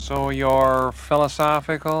So you're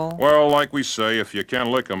philosophical? Well, like we say, if you can't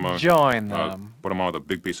lick them, join them. Put them on with a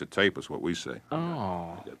big piece of tape is what we say. Oh.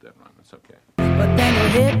 I got that wrong. That's okay. But then you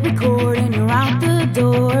hit record and you're out the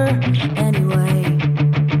door anyway.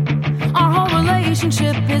 Our whole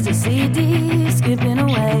relationship is a CD skipping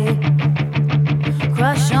away.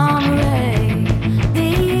 Crush on Ray.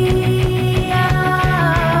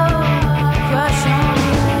 Crush on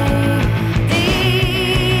Ray.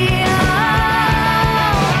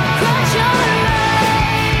 Crush on Ray.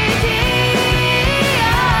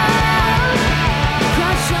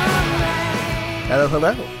 Crush on Ray.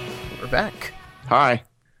 Hello. We're back. Hi.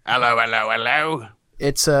 Hello.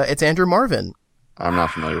 It's Andrew Marvin. I'm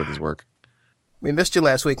not familiar with his work. We missed you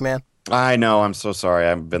last week, man. I know. I'm so sorry.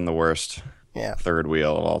 I've been the worst Yeah. third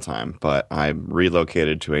wheel of all time. But I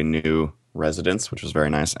relocated to a new residence, which was very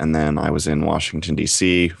nice. And then I was in Washington,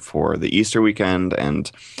 D.C. for the Easter weekend. And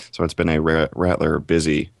so it's been a rather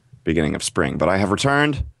busy beginning of spring. But I have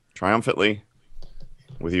returned triumphantly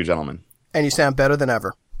with you gentlemen. And you sound better than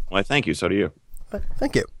ever. Well, thank you. So do you.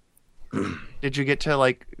 Thank you. Did you get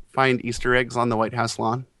to find Easter eggs on the White House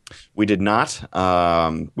lawn? We did not.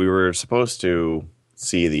 We were supposed to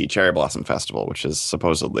see the Cherry Blossom Festival, which is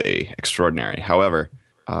supposedly extraordinary. However,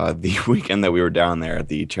 the weekend that we were down there,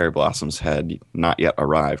 the cherry blossoms had not yet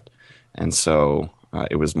arrived. And so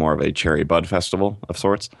it was more of a cherry bud festival of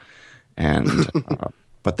sorts. And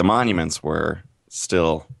but the monuments were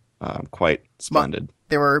still quite splendid.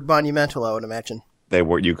 They were monumental, I would imagine. They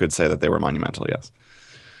were. You could say that they were monumental, yes.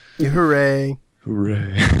 Hooray.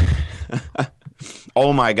 Hooray.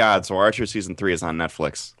 Oh my God. So Archer season 3 is on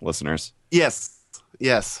Netflix, listeners. Yes,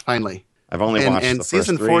 finally. I've only watched the first 3. And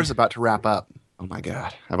season 4 is about to wrap up. Oh my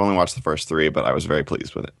God. I've only watched the first 3, but I was very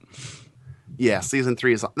pleased with it. Yeah, season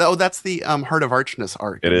 3 is... Oh, that's the Heart of Archness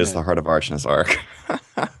arc. It is the Heart of Archness arc.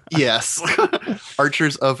 Yes.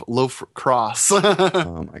 Archers of Loaf Cross.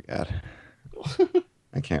 Oh my God.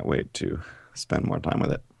 I can't wait to spend more time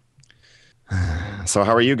with it. So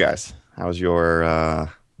how are you guys? How's your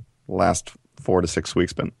last 4 to 6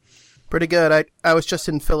 weeks been? Pretty good. I was just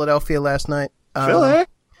in Philadelphia last night. Philly?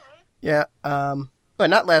 Yeah. Well,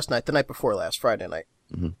 not last night. The night before last, Friday night.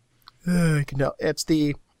 Mm-hmm. No, it's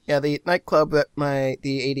the nightclub that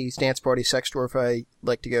the 80s dance party Sex Dwarf I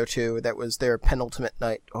like to go to. That was their penultimate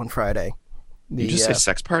night on Friday. Did you just say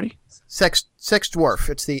sex party? Sex Dwarf.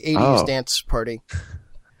 It's the 80s dance party.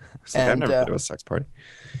 I've never been to a sex party.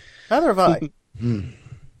 Neither have I.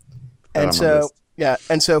 And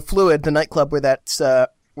so Fluid, the nightclub where that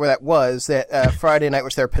was, Friday night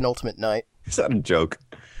was their penultimate night. Is that a joke?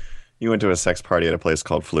 You went to a sex party at a place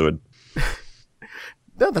called Fluid?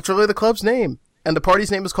 No, that's really the club's name. And the party's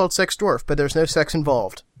name is called Sex Dwarf, but there's no sex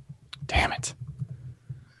involved. Damn it.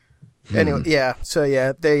 Anyway, yeah. So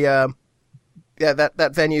yeah, they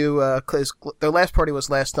that venue their last party was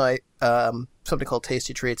last night. Something called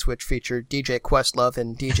Tasty Treats, which featured DJ Questlove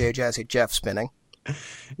and DJ Jazzy Jeff spinning. It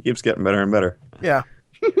keeps getting better and better. Yeah.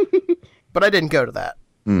 But I didn't go to that.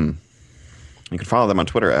 You can follow them on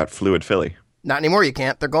Twitter at Fluid Philly. Not anymore, you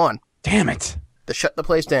can't. They're gone. Damn it. They shut the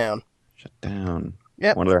place down. Shut down.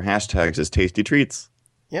 Yep. One of their hashtags is Tasty Treats.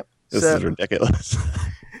 Yep. This is ridiculous.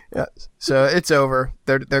 Yeah. So it's over.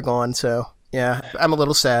 They're gone. So yeah, I'm a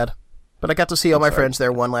little sad. But I got to see all my friends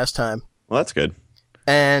there one last time. Well, that's good.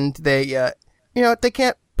 And they, they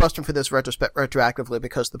can't bust them for this retroactively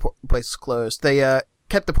because the place is closed. They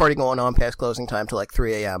kept the party going on past closing time to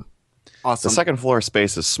 3 a.m. Awesome. The second floor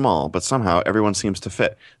space is small, but somehow everyone seems to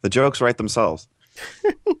fit. The jokes write themselves.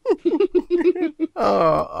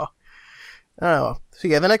 Oh. So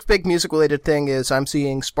yeah, the next big music-related thing is I'm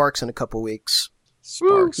seeing Sparks in a couple weeks.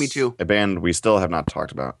 Sparks. Me too. A band we still have not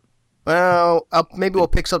talked about. Well, maybe we'll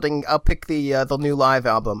pick something. I'll pick the new live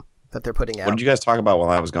album that they're putting out. What did you guys talk about while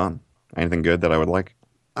I was gone? Anything good that I would like?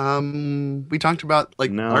 We talked about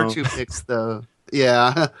No. our 2 picks though.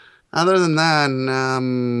 Yeah. Other than that,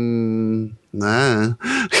 nah.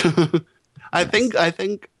 I think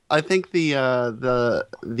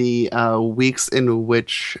the weeks in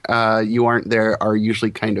which you aren't there are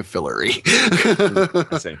usually kind of fillery.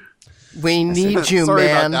 I see. We need you, Sorry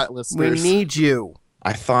about man. that, We listeners. need you.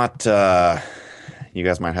 I thought you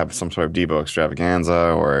guys might have some sort of Devo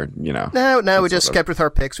extravaganza, or No, we just kept with our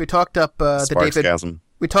picks. We talked up the David. Sparksgasm.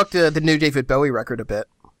 We talked the new David Bowie record a bit.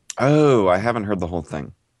 Oh, I haven't heard the whole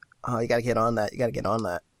thing. Oh, you got to get on that.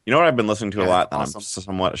 You know what I've been listening to a lot that awesome. I'm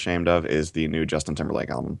somewhat ashamed of is the new Justin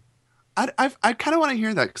Timberlake album. I kind of want to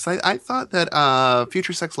hear that because I thought that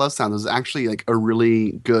Future Sex Love Sound was actually a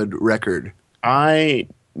really good record. I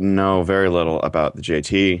know very little about the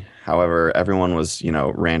JT. However, everyone was,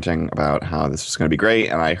 ranting about how this was going to be great,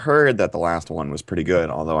 and I heard that the last one was pretty good,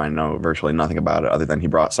 although I know virtually nothing about it other than he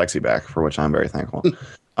brought Sexy back, for which I'm very thankful.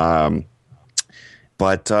 I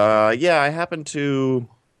happened to...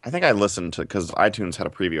 I think I listened to... Because iTunes had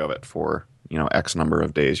a preview of it for, X number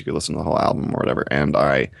of days. You could listen to the whole album or whatever, and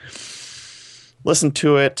I listened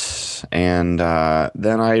to it, and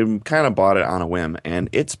then I kind of bought it on a whim, and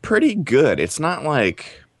it's pretty good. It's not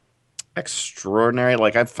like extraordinary.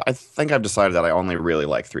 Like I think I've decided that I only really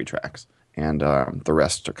like 3 tracks, and the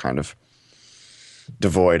rest are kind of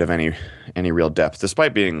devoid of any real depth,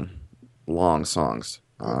 despite being long songs.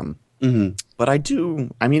 But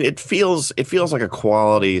it feels like a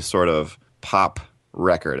quality sort of pop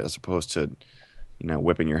record as opposed to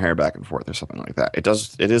whipping your hair back and forth or something like that. It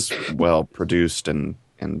is well produced and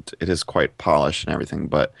it is quite polished and everything,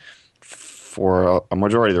 but for a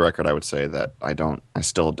majority of the record, I would say that I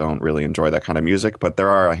still don't really enjoy that kind of music, but there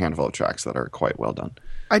are a handful of tracks that are quite well done.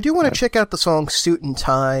 I do want to check out the song Suit and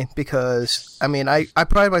Tie because, I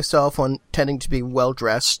pride myself on tending to be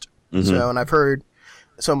well-dressed, and I've heard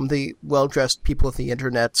some of the well-dressed people of the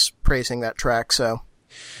internets praising that track, so...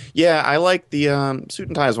 Yeah, I like the Suit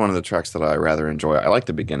and Tie is one of the tracks that I rather enjoy. I like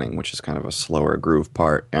the beginning, which is kind of a slower groove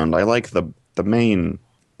part, and I like the main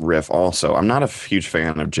riff also. I'm not a huge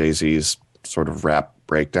fan of Jay-Z's sort of rap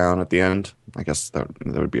breakdown at the end. I guess that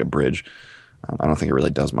would be a bridge. I don't think it really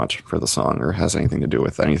does much for the song or has anything to do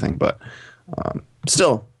with anything, but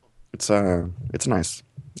still, it's nice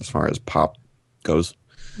as far as pop goes.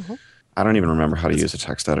 Mm-hmm. I don't even remember how to use a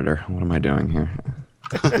text editor. What am I doing here?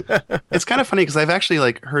 It's kind of funny because I've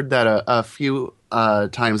actually heard that a few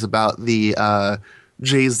times about the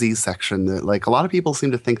Jay-Z section. That a lot of people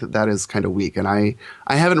seem to think that is kind of weak, and I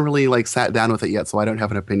haven't really sat down with it yet, so I don't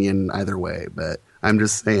have an opinion either way. But I'm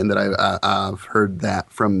just saying that I've heard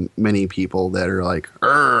that from many people that are like,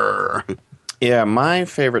 "Urgh." Yeah, my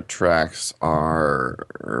favorite tracks are,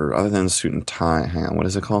 other than Suit and Tie. Hang on, what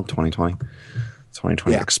is it called? 2020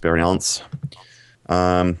 Experience.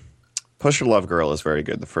 Push Your Love Girl is very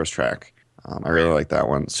good, the first track. I really like that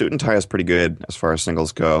one. Suit and Tie is pretty good as far as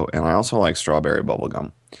singles go, and I also like Strawberry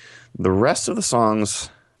Bubblegum. The rest of the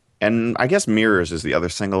songs, and I guess Mirrors is the other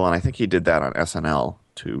single, and I think he did that on SNL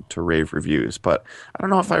to rave reviews, but I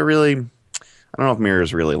don't know if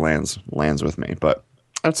Mirrors really lands with me, but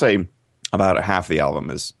I'd say about half the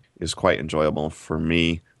album is quite enjoyable for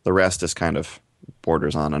me. The rest is kind of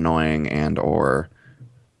borders on annoying and or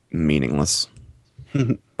meaningless.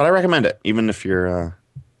 But I recommend it, even if you're,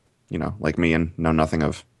 like me and know nothing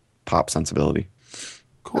of pop sensibility.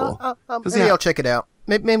 Cool. Maybe I'll check it out.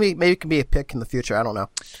 Maybe it can be a pick in the future. I don't know.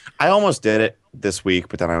 I almost did it this week,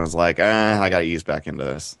 but then I was like, I got to ease back into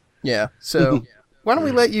this. Yeah. So why don't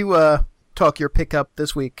we let you talk your pickup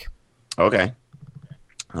this week? Okay.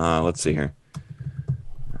 Let's see here.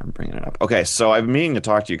 I'm bringing it up. Okay, so I've been meaning to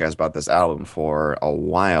talk to you guys about this album for a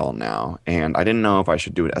while now, and I didn't know if I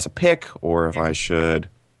should do it as a pick or if I should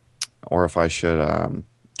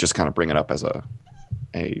just kind of bring it up as a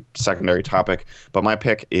secondary topic. But my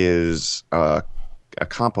pick is a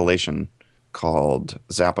compilation called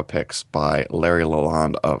Zappa Picks by Larry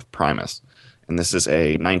Lalonde of Primus, and this is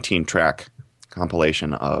a 19-track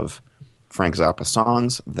compilation of Frank Zappa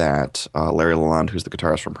songs that Larry Lalonde, who's the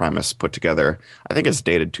guitarist from Primus, put together. I think it's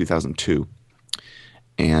dated 2002.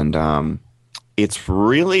 And it's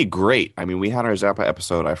really great. I mean, we had our Zappa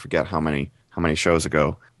episode, I forget how many shows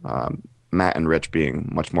ago, Matt and Rich being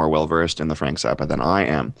much more well-versed in the Frank Zappa than I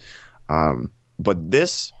am. But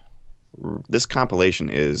this compilation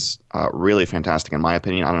is really fantastic in my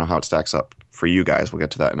opinion. I don't know how it stacks up for you guys. We'll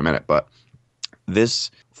get to that in a minute. But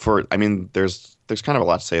there's kind of a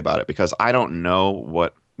lot to say about it because I don't know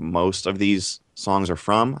what most of these songs are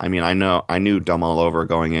from. I mean, I knew Dumb All Over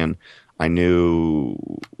going in. I knew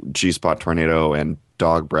G-Spot Tornado and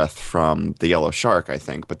Dog Breath from The Yellow Shark, I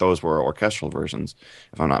think, but those were orchestral versions,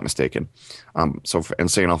 if I'm not mistaken. And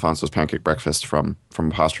St. Alfonso's Pancake Breakfast from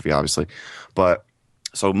Apostrophe, obviously. But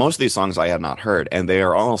so most of these songs I had not heard, and they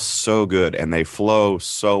are all so good, and they flow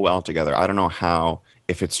so well together. I don't know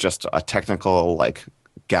if it's just a technical,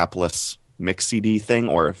 gapless mix CD thing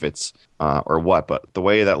or if it's or what, but the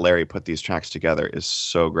way that Larry put these tracks together is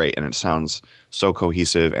so great and it sounds so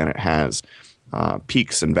cohesive and it has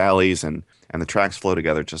peaks and valleys and the tracks flow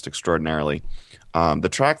together just extraordinarily. The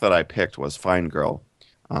track that I picked was Fine Girl,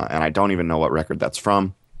 and I don't even know what record that's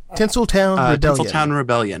from. Tinseltown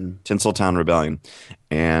Rebellion. Tinseltown Rebellion.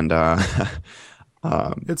 And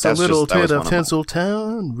it's a little tit of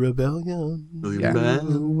Tinseltown Rebellion.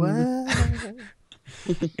 Yeah.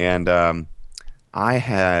 And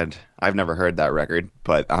I've never heard that record,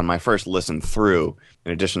 but on my first listen through,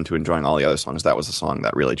 in addition to enjoying all the other songs, that was the song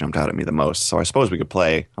that really jumped out at me the most. So I suppose we could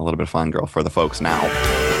play a little bit of Fine Girl for the folks now.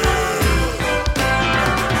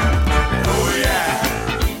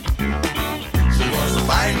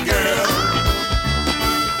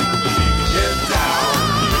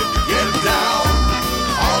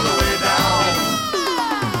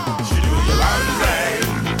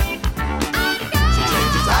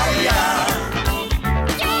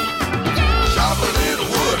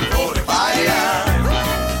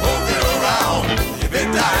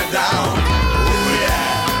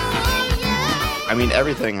 I mean,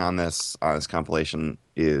 everything on this compilation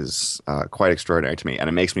is quite extraordinary to me, and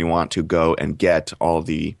it makes me want to go and get all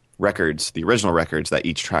the records, the original records that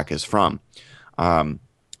each track is from.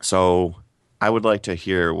 So I would like to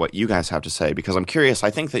hear what you guys have to say, because I'm curious.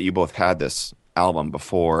 I think that you both had this album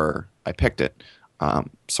before I picked it,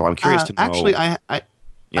 so I'm curious to know. Actually, I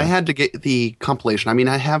had to get the compilation. I mean,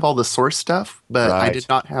 I have all the source stuff, but I did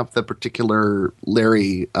not have the particular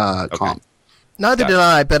Larry comp. Neither did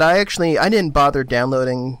I, but I didn't bother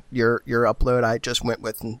downloading your upload. I just went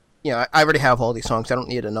with, I already have all these songs. I don't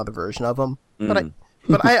need another version of them. But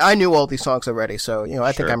I knew all these songs already, so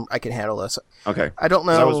I think I can handle this. Okay. I don't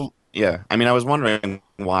know. I was wondering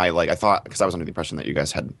why. Like, I thought, because I was under the impression that you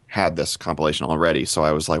guys had this compilation already, so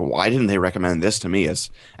I was like, why didn't they recommend this to me as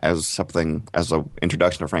something, as an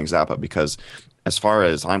introduction to Frank Zappa? Because as far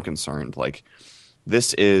as I'm concerned, like,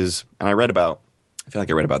 this is, and I feel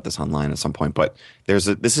like I read about this online at some point, but this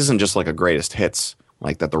isn't just like a greatest hits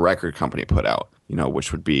like that the record company put out,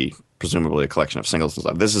 which would be presumably a collection of singles and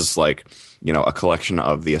stuff. This is like, a collection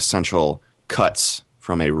of the essential cuts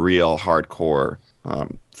from a real hardcore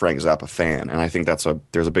Frank Zappa fan. And I think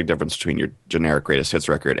there's a big difference between your generic greatest hits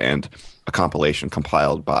record and a compilation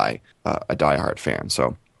compiled by a diehard fan.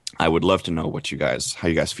 So I would love to know how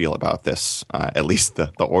you guys feel about this, at least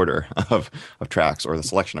the order of tracks or the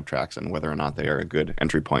selection of tracks, and whether or not they are a good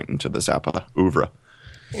entry point into the Zappa oeuvre.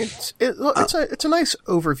 It's a nice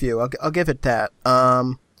overview. I'll give it that.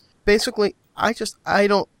 Basically, I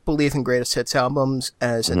don't believe in greatest hits albums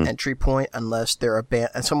as an entry point unless they're a band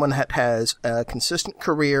and someone that has a consistent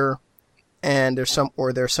career, and there's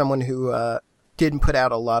someone who didn't put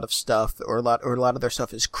out a lot of stuff, or a lot of their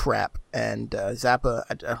stuff is crap. And Zappa,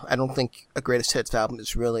 I don't think a greatest hits album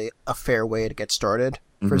is really a fair way to get started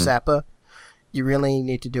for Zappa. You really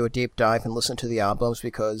need to do a deep dive and listen to the albums,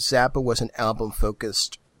 because Zappa was an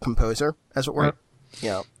album-focused composer, as it were.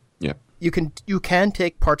 Yeah. You can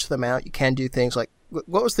take parts of them out. You can do things like,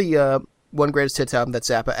 what was the one greatest hits album that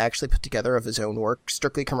Zappa actually put together of his own work,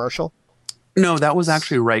 strictly commercial? No, that was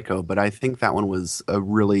actually Ryko, but I think that one was a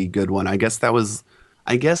really good one. I guess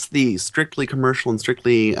the strictly commercial and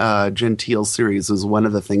strictly genteel series was one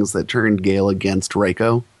of the things that turned Gale against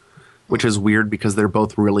Ryko, which is weird because they're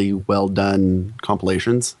both really well done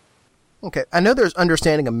compilations. Okay, I know there's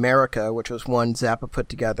Understanding America, which was one Zappa put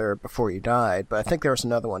together before he died, but I think there was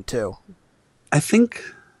another one too. I think,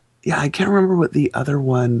 I can't remember what the other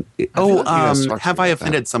one. Have I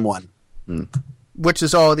Offended Someone? Which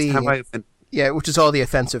is all the which is all the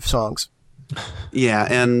offensive songs. Yeah,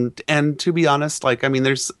 and to be honest, like, I mean,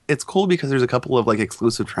 it's cool because there's a couple of like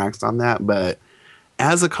exclusive tracks on that, but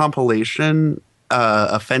as a compilation,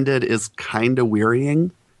 Offended is kind of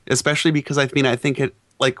wearying, especially because I think it,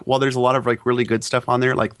 like, while there's a lot of like really good stuff on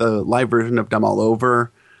there, like the live version of Dumb All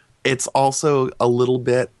Over, it's also a little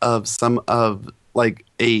bit of some of like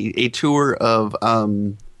a tour of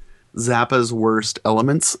Zappa's worst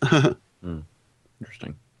elements.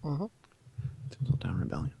 Interesting. Mm-hmm. Tinseltown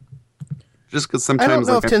Rebellion. Just because sometimes I don't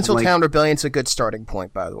know if Tinseltown Rebellion's a good starting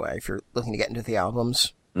point, by the way, if you're looking to get into the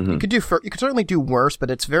albums. You could certainly do worse,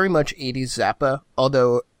 but it's very much 80s Zappa.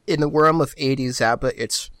 Although in the realm of 80s Zappa,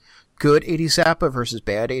 it's good 80s Zappa versus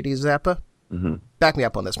bad 80s Zappa. Back me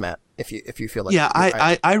up on this, Matt, if you feel like. Yeah,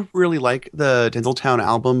 I really like the Tinseltown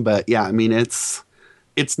album, but yeah, I mean it's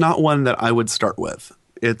not one that I would start with.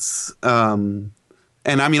 It's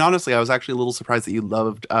and I mean, honestly, I was actually a little surprised that you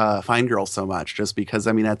loved Fine Girl so much, just because,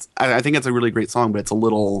 I mean, I think it's a really great song, but it's a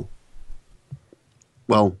little,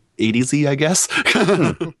 well, 80s-y, I guess.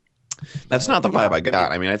 That's not the vibe I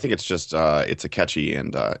got. I mean, I think it's just, it's a catchy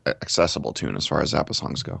and accessible tune as far as Zappa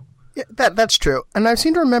songs go. Yeah, that's true. And I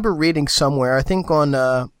seem to remember reading somewhere, I think on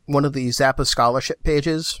one of the Zappa scholarship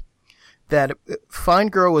pages, that Fine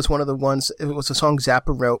Girl was one of the ones, it was a song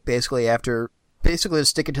Zappa wrote basically to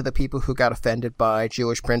stick it to the people who got offended by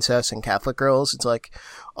Jewish princess and Catholic girls. It's like,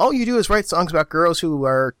 all you do is write songs about girls who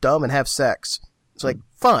are dumb and have sex. It's like,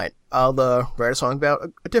 fine, I'll write a song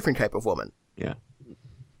about a different type of woman. Yeah.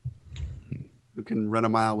 who can run a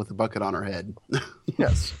mile with a bucket on her head.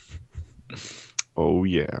 Yes. Oh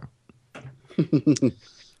yeah.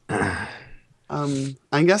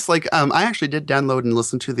 I guess I actually did download and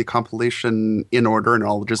listen to the compilation in order and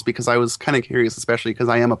all, just because I was kind of curious, especially because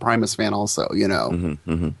I am a Primus fan also, you know,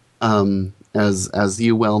 as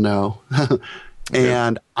you well know.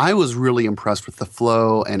 And I was really impressed with the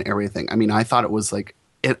flow and everything. I mean, I thought it was like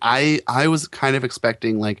I was kind of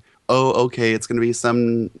expecting like, oh, okay, it's going to be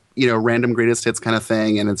some, you know, random greatest hits kind of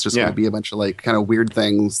thing, and it's just going to be a bunch of like kind of weird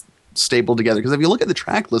things stapled together. Because if you look at the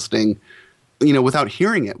track listing, you know, without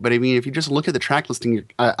hearing it, but I mean, if you just look at the track listing,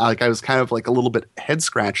 I was kind of like a little bit head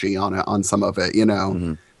scratchy on some of it, you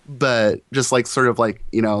know, but just like sort of like,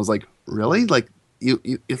 you know, I was like, really, like you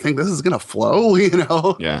think this is gonna flow, you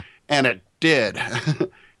know? Yeah. And it did,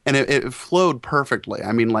 and it flowed perfectly.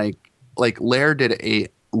 I mean, like Lair did a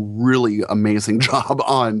really amazing job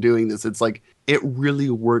on doing this. It's like it really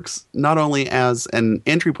works not only as an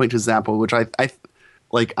entry point to Zappa, which I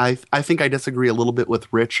think I disagree a little bit with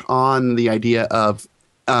Rich on the idea of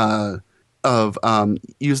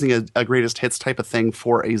using a greatest hits type of thing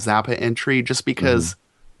for a Zappa entry, just because,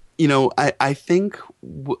 you know, I think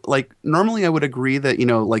like normally I would agree that, you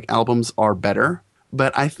know, like albums are better,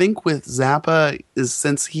 but I think with Zappa is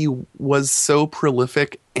since he was so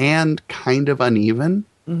prolific and kind of uneven,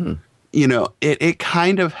 you know, it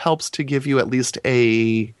kind of helps to give you at least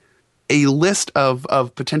a list of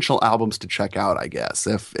potential albums to check out, I guess.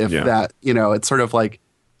 If that, you know, it's sort of like,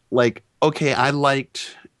 okay, I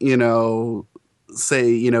liked, you know, say,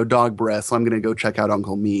 you know, Dog Breath, so I'm going to go check out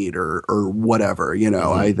Uncle Meat or whatever, you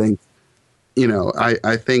know. I think, you know,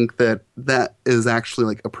 I think that is actually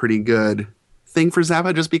like a pretty good thing for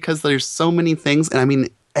Zappa, just because there's so many things. And I mean,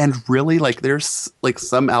 and really like there's like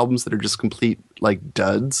some albums that are just complete like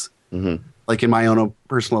duds, like in my own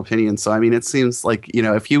personal opinion. So, I mean, it seems like, you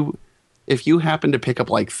know, if you happen to pick up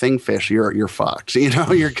like Thingfish, you're fucked. You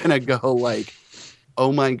know, you're gonna go like,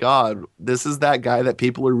 oh my god, this is that guy that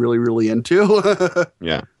people are really, really into.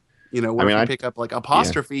 Yeah. You know, if you pick up like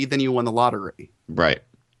Apostrophe, then you won the lottery. Right.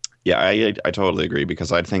 Yeah, I totally agree,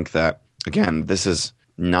 because I think that again, this is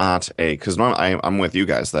not because I'm with you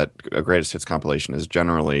guys that a greatest hits compilation is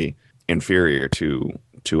generally inferior to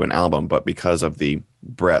an album, but because of the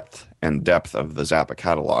breadth and depth of the Zappa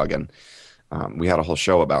catalog, and we had a whole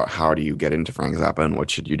show about how do you get into Frank Zappa and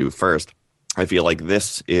what should you do first. I feel like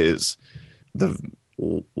this is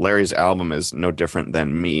Larry's album is no different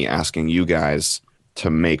than me asking you guys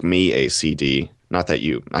to make me a CD. Not that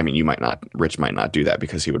Rich might not do that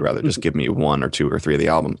because he would rather just give me 1 or 2 or 3 of the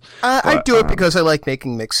albums. I do it because I like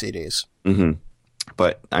making mix CDs.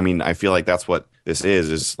 But I mean, I feel like that's what this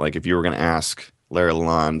is like if you were going to ask Larry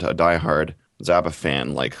Lalonde, a diehard Zappa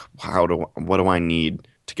fan, like what do I need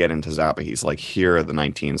to get into Zappa? He's like, here are the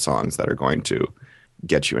 19 songs that are going to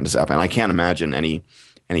get you into Zappa. And I can't imagine any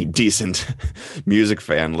decent music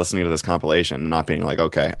fan listening to this compilation and not being like,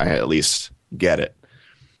 okay, I at least get it,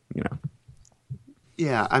 you know.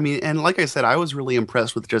 Yeah, I mean, and like I said, I was really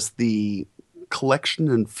impressed with just the collection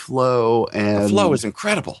and flow, and the flow is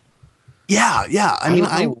incredible. Yeah. I mean,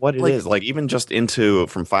 don't know what it is. Like even just into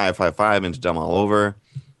from 555 into Dumb All Over,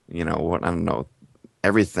 you know, what I don't know.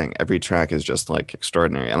 Everything, every track is just like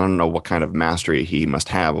extraordinary. I don't know what kind of mastery he must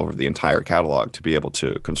have over the entire catalog to be able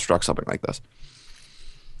to construct something like this.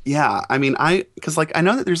 Yeah, I mean, because like I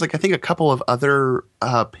know that there's like I think a couple of other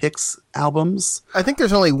Pix albums. I think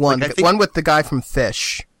there's only one. Like, one with the guy from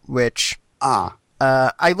Fish, which I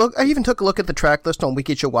even took a look at the track list on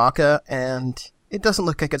Wikichiwaka, and it doesn't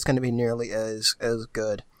look like it's going to be nearly as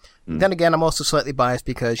good. Then again, I'm also slightly biased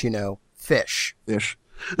because, you know, Fish.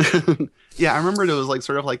 Yeah, I remember it was like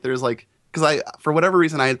sort of like there's like, because I, for whatever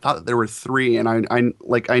reason, I had thought that there were 3, and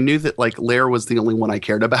I knew that like Lair was the only one I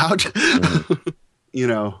cared about. You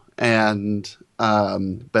know, and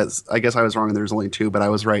but I guess I was wrong and there's only 2, but I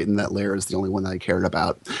was right in that Lair is the only one that I cared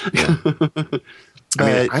about. Yeah. I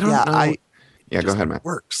mean, I don't know. Yeah, go ahead, Matt.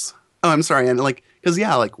 Works. Oh, I'm sorry. And like, because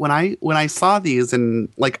like when I saw these, and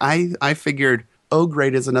like I figured, oh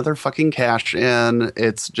great, it's another fucking cash in.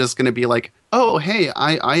 It's just gonna be like, oh hey,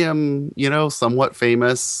 I am, you know, somewhat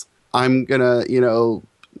famous. I'm gonna, you know,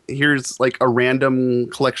 here's like a random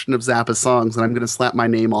collection of Zappa songs, and I'm going to slap my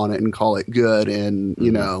name on it and call it good. And,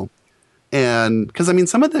 you know, and because I mean,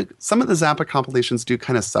 some of the Zappa compilations do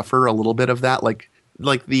kind of suffer a little bit of that. Like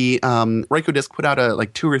the Ryko Disc put out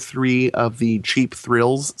like 2 or 3 of the Cheap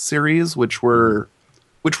Thrills series, which were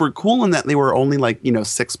cool in that they were only like, you know,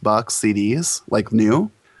 $6 CDs, like new,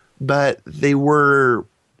 but they were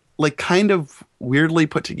like kind of weirdly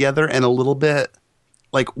put together and a little bit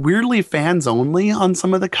like weirdly fans only on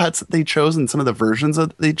some of the cuts that they chose and some of the versions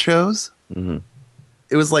that they chose.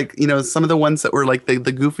 it was like, some of the ones that were like the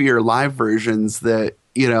goofier live versions that,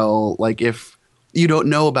 like if you don't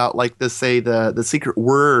know about like the secret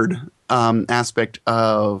word aspect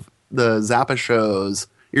of the Zappa shows,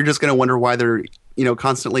 you're just going to wonder why they're,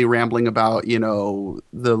 constantly rambling about, the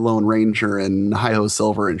Lone Ranger and Hi-Ho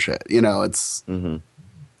Silver and shit. It's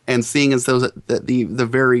and seeing as though that the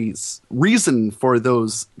very reason for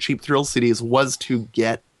those Cheap Thrill CDs was to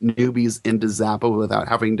get newbies into Zappa without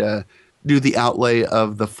having to do the outlay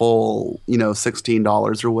of the full,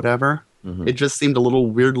 $16 or whatever. It just seemed a little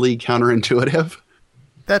weirdly counterintuitive.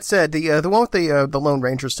 That said, the one with the Lone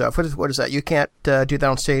Ranger stuff, what is that? You Can't Do That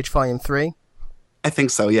on Stage, Volume 3? I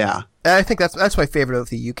think so, yeah. I think that's my favorite of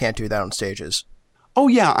the You Can't Do That on Stages. Oh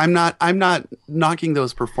yeah, I'm not knocking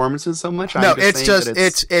those performances so much. No,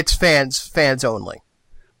 it's fans only.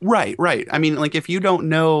 Right. I mean, like if you don't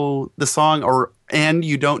know the song and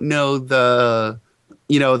you don't know the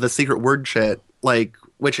secret word shit, like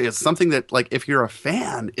which is something that like if you're a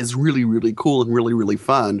fan is really really cool and really really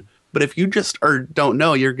fun. But if you just don't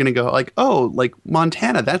know, you're gonna go like, oh, like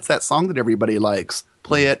Montana, that's that song that everybody likes.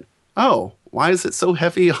 Play it. Oh, why is it so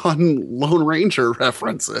heavy on Lone Ranger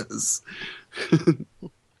references?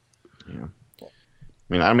 Yeah. I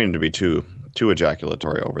mean, I don't mean to be too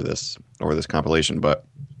ejaculatory over this compilation, but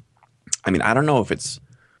I mean, I don't know if it's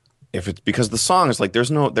because the songs like there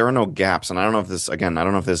are no gaps, and I don't know if this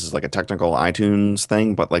is like a technical iTunes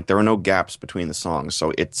thing, but like there are no gaps between the songs,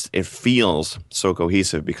 so it feels so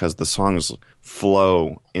cohesive because the songs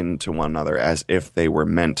flow into one another as if they were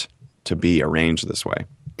meant to be arranged this way.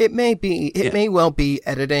 It may be. It may well be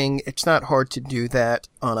editing. It's not hard to do that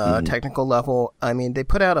on a technical level. I mean, they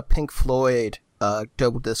put out a Pink Floyd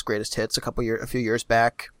double disc greatest hits a few years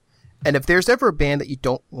back, and if there's ever a band that you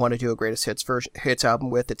don't want to do a greatest hits album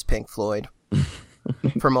with, it's Pink Floyd,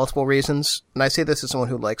 for multiple reasons. And I say this as someone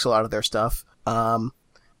who likes a lot of their stuff.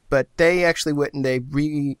 But they actually went and they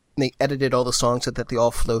edited all the songs so that they all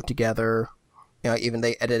flowed together. Even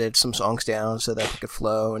they edited some songs down so that they could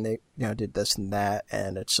flow, and they, did this and that,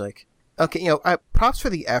 and it's like, okay, props for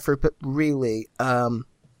the effort, but really,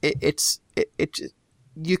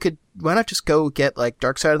 you could, why not just go get like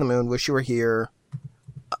Dark Side of the Moon, Wish You Were Here,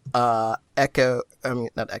 Metal,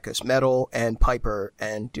 and Piper,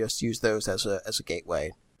 and just use those as a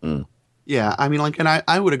gateway. Yeah, I mean, like, and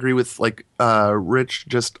I would agree with like Rich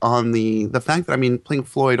just on the fact that I mean, Pink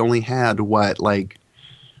Floyd only had what, like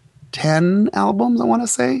 10 albums, I want to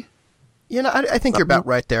say. I think you're about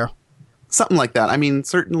right there. Something like that. I mean,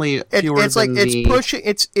 certainly fewer it's like than it's pushing.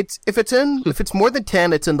 It's if it's more than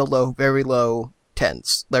 10, it's in the very low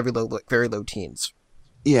tens, very low teens.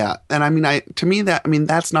 Yeah, and I mean, to me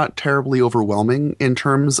that's not terribly overwhelming in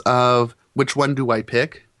terms of which one do I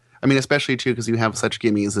pick. I mean, especially too because you have such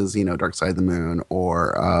gimmies as Dark Side of the Moon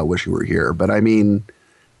or Wish You Were Here. But I mean,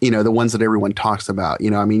 the ones that everyone talks about.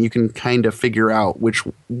 I mean, you can kind of figure out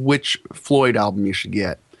which Floyd album you should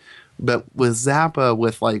get. But with Zappa,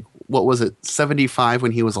 with like, what was it, 75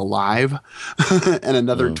 when he was alive, and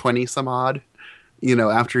another 20 some odd,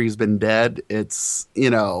 after he's been dead, it's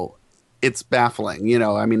it's baffling.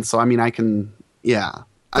 I mean, so I mean, I can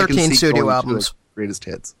 13 studio albums, greatest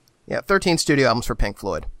hits. Yeah, 13 studio albums for Pink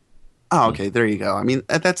Floyd. Oh, okay, there you go. I mean,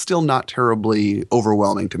 that's still not terribly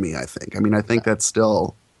overwhelming to me, I think. I mean, I think that's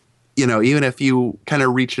still, even if you kind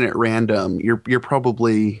of reach in at random, you're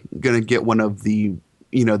probably going to get one of the,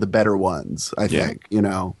 the better ones, I think, I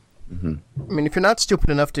mean, if you're not stupid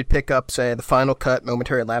enough to pick up, say, the Final Cut,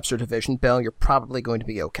 Momentary Lapse, or Division Bell, you're probably going to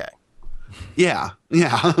be okay. Yeah.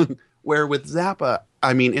 Where with Zappa,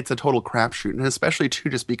 I mean, it's a total crapshoot, and especially, too,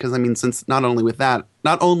 just because, I mean, since not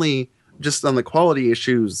only just on the quality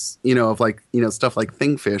issues, of like, stuff like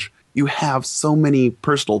Thingfish, you have so many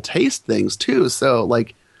personal taste things too. So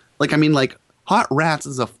like, I mean, like Hot Rats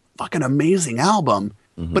is a fucking amazing album,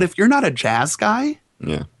 but if you're not a jazz guy,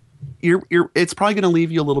 it's probably going to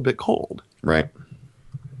leave you a little bit cold. Right.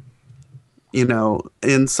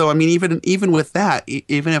 And so, I mean, even with that,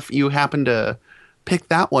 even if you happen to pick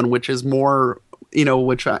that one, which is more,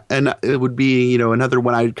 and it would be, another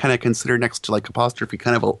one I'd kind of consider next to like Apostrophe,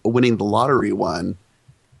 kind of a winning the lottery one.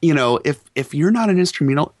 If you're not an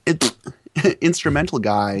instrumental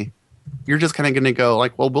guy, you're just kind of going to go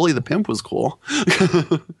like, well, Willie the Pimp was cool.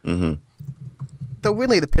 Though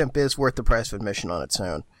Willie the Pimp is worth the price of admission on its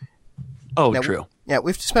own. Oh, now, true.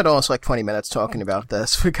 We've spent almost like 20 minutes talking about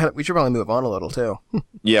this. We should probably move on a little too.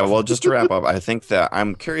 Yeah, well, just to wrap up, I think that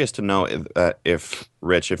I'm curious to know if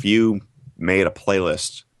Rich, if you made a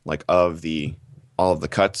playlist like of all of the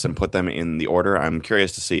cuts and put them in the order, I'm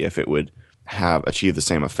curious to see if it would have achieved the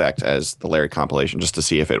same effect as the Larry compilation, just to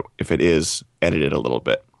see if it is edited a little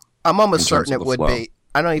bit. I'm almost certain it would be.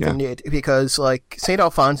 I don't even need, because like St.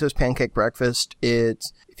 Alfonso's Pancake Breakfast,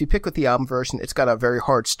 if you pick with the album version, it's got a very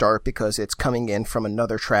hard start because it's coming in from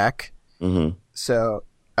another track. Mm-hmm. So,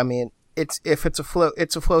 I mean, if it's a flow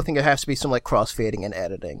thing. It has to be some like crossfading and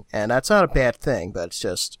editing, and that's not a bad thing. But it's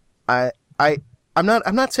just I'm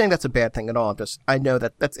not saying that's a bad thing at all. I know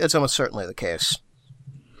it's almost certainly the case.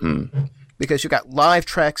 Because you've got live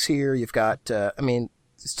tracks here. You've got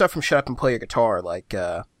stuff from Shut Up and Play Your Guitar, like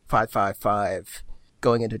 555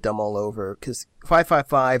 going into Dumb All Over, because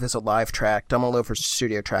 555 is a live track, Dumb All Over is a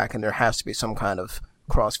studio track, and there has to be some kind of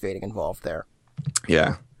crossfading involved there.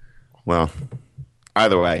 Yeah. Well,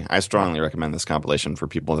 either way, I strongly recommend this compilation for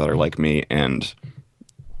people that are like me and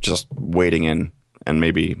just wading in and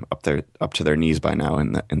maybe up to their knees by now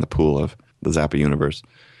in the pool of the Zappa universe.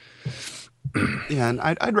 Yeah, and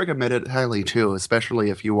I'd recommend it highly too, especially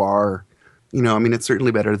if you are, it's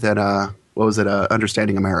certainly better than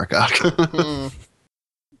Understanding America.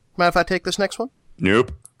 Mind if I take this next one?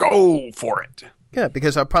 Nope. Go for it. Yeah,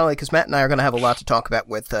 because Matt and I are going to have a lot to talk about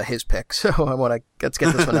with his pick, so let's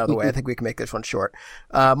get this one out of the way. I think we can make this one short.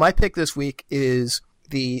 My pick this week is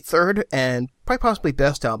the third and quite possibly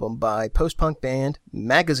best album by post-punk band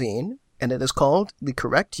Magazine, and it is called The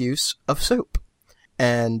Correct Use of Soap.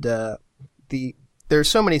 And there's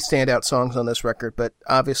so many standout songs on this record, but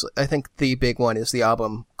obviously I think the big one is the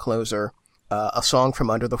album closer, a song from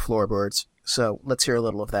Under the Floorboards. So let's hear a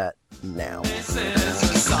little of that now. This is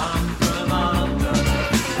a song from under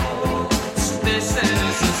the floors. This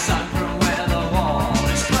is a song from where the wall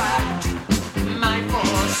is cracked. My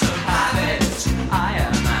force of habit, I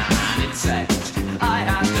am an insect. I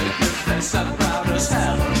have to confess I'm proud as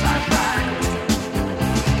hell of that fact.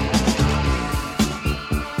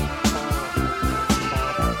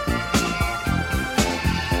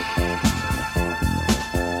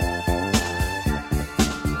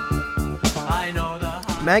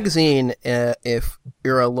 Magazine, if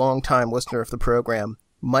you're a long-time listener of the program,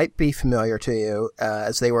 might be familiar to you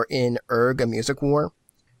as they were in Erg, A Music War,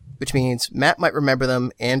 which means Matt might remember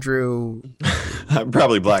them, Andrew... I'm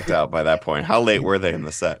probably blacked out by that point. How late were they in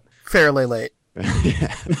the set? Fairly late.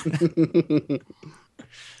 Yeah.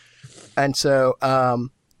 And so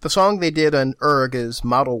the song they did on Erg is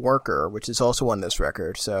Model Worker, which is also on this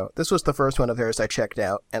record. So this was the first one of theirs I checked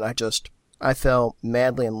out, and I fell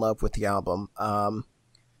madly in love with the album.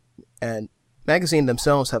 And Magazine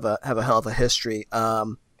themselves have a hell of a history.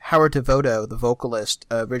 Howard Devoto, the vocalist,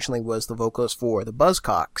 originally was the vocalist for the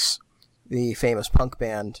Buzzcocks, the famous punk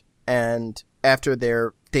band. And after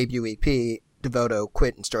their debut EP, Devoto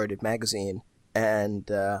quit and started Magazine. And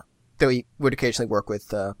though he would occasionally work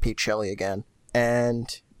with Pete Shelley again.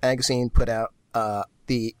 And Magazine put out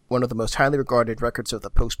one of the most highly regarded records of the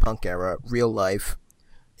post-punk era, Real Life,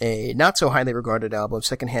 a not so highly regarded album,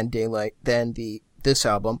 Secondhand Daylight, then this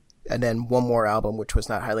album, and then one more album which was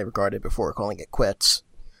not highly regarded before calling it quits.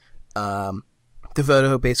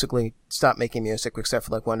 Devoto basically stopped making music except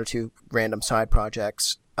for like one or two random side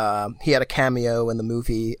projects. He had a cameo in the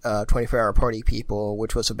movie 24-Hour Party People,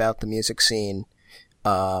 which was about the music scene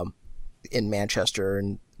in Manchester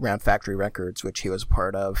and around Factory Records, which he was a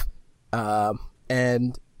part of.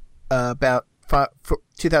 And about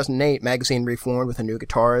 2008, Magazine reformed with a new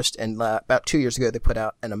guitarist, and about 2 years ago they put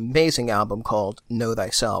out an amazing album called Know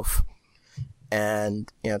Thyself. And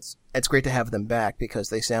it's great to have them back because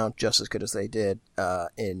they sound just as good as they did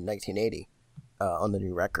in 1980 on the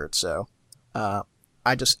new record. So I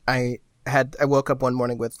woke up one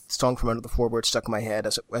morning with Song from Under the Floorboards stuck in my head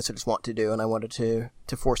as I just want to do, and I wanted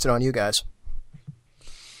to force it on you guys.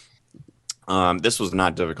 This was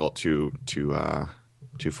not difficult to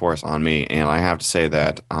force on me, and I have to say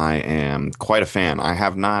that I am quite a fan. I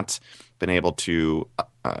have not been able to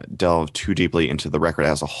delve too deeply into the record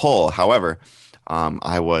as a whole. However,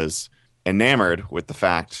 I was enamored with the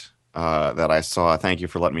fact that I saw Thank You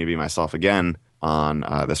for Letting Me Be Myself Again on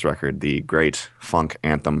this record, the great funk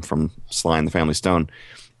anthem from Sly and the Family Stone.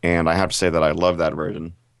 And I have to say that I love that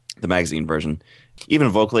version, the Magazine version. Even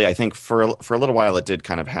vocally, I think for a little while it did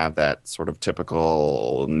kind of have that sort of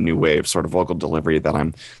typical new wave sort of vocal delivery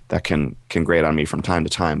that can grate on me from time to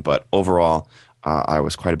time. But overall, I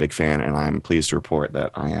was quite a big fan, and I'm pleased to report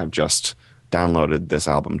that I have just downloaded this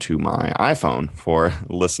album to my iPhone for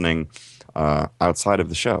listening outside of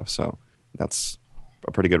the show. So that's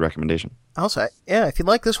a pretty good recommendation. I'll say, yeah, if you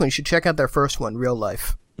like this one, you should check out their first one, Real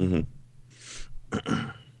Life. Mm-hmm.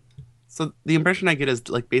 So the impression I get is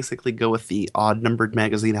like basically go with the odd numbered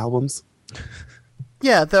Magazine albums.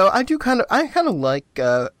 Yeah, though I kind of like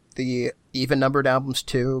the even numbered albums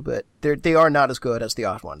too, but they are not as good as the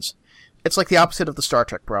odd ones. It's like the opposite of the Star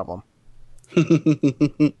Trek problem.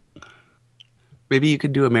 Maybe you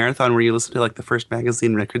could do a marathon where you listen to like the first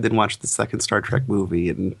magazine record, then watch the second Star Trek movie,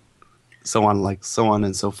 and so on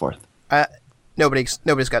and so forth. Nobody's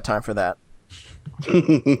got time for that.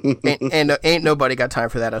 ain't nobody got time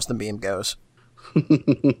for that as the meme goes.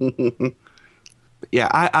 Yeah,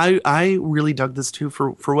 I really dug this too.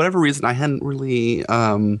 For whatever reason, I hadn't really.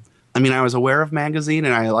 I mean, I was aware of Magazine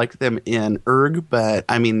and I liked them in Erg, but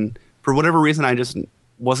I mean, for whatever reason, I just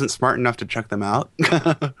wasn't smart enough to check them out.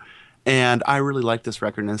 And I really liked this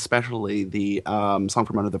record, and especially the song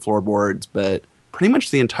from Under the Floorboards. But pretty much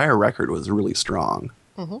the entire record was really strong.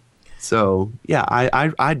 Mm-hmm. So yeah,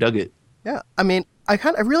 I dug it. Yeah, I mean, I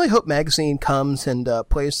really hope Magazine comes and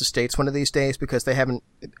plays the States one of these days, because they haven't.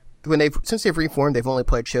 Since they've reformed, they've only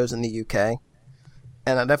played shows in the UK.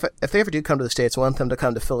 And if they ever do come to the States, I want them to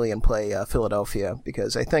come to Philly and play Philadelphia,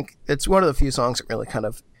 because I think it's one of the few songs that really kind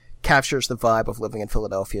of captures the vibe of living in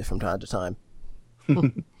Philadelphia from time to time.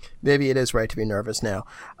 Maybe it is right to be nervous now.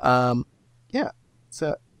 Yeah,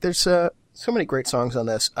 so there's so many great songs on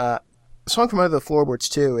this. A song from Under the Floorboards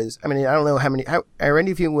too is, I mean, I don't know how are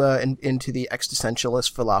any of you into the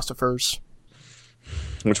existentialist philosophers?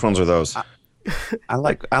 Which ones are those? I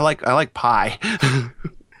like Pie.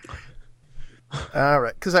 All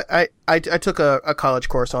right, because I took a college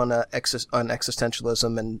course on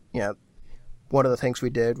existentialism, and one of the things we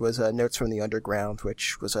did was Notes from the Underground,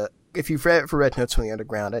 which was if you've ever read Notes from the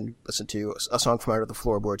Underground and listened to a song from Under the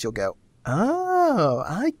Floorboards, you'll go, oh,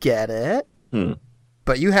 I get it.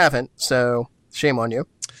 But you haven't, so shame on you.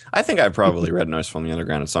 I think I probably read Notes from the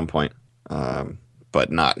Underground at some point,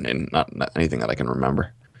 but not anything that I can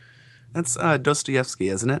remember. That's Dostoevsky,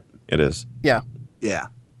 isn't it? It is. Yeah. Yeah.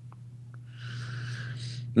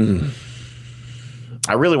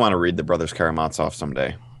 I really want to read the Brothers Karamazov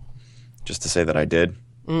someday, just to say that I did.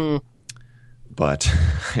 But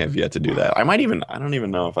I have yet to do that. I don't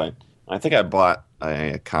even know if I think I bought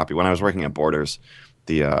a copy when I was working at Borders.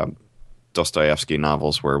 The Dostoevsky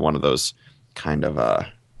novels were one of those kind of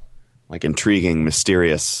like intriguing,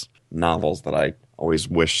 mysterious novels that I always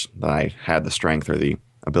wish that I had the strength or the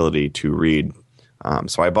ability to read.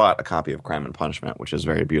 So I bought a copy of Crime and Punishment, which is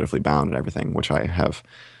very beautifully bound and everything, which I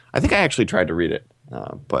think I actually tried to read it,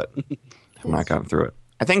 but have not gotten through it.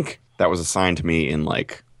 I think that was assigned to me in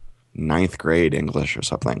like 9th grade English or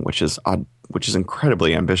something, which is odd, which is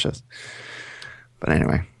incredibly ambitious. But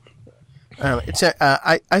anyway. I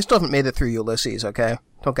still haven't made it through Ulysses, okay?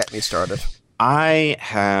 Don't get me started. I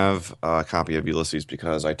have a copy of Ulysses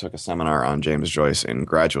because I took a seminar on James Joyce in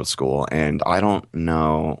graduate school, and I don't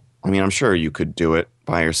know. I mean, I'm sure you could do it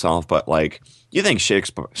by yourself, but like, you think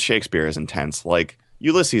Shakespeare is intense. Like,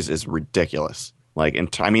 Ulysses is ridiculous. Like,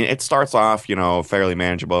 I mean, it starts off, fairly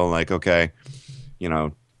manageable. Like, okay,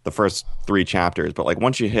 the first 3 chapters, but like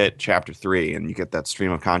once you hit chapter 3 and you get that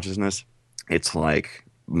stream of consciousness, it's like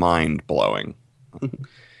mind blowing.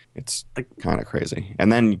 It's kind of crazy.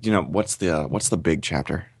 And then, what's the big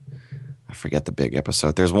chapter? I forget the big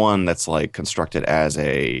episode. There's one that's like constructed as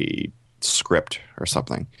a script or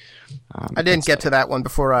something. I didn't get to that one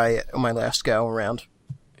before my last go around.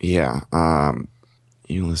 Yeah.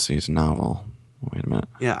 Ulysses novel. Wait a minute.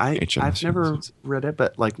 Yeah, I've never read it,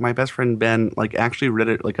 but like my best friend Ben actually read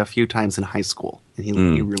it like a few times in high school, and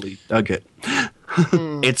he really dug it.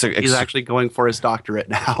 He's actually going for his doctorate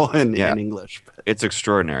now in English. But. It's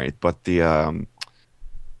extraordinary, but the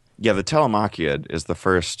Telemachiad is the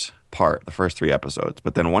first part, the first 3 episodes.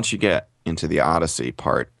 But then once you get into the Odyssey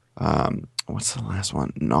part, what's the last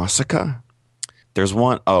one? Nausicaa? There's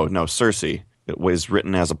one, Circe. It was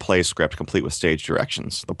written as a play script, complete with stage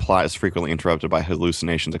directions. The plot is frequently interrupted by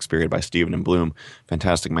hallucinations experienced by Stephen and Bloom,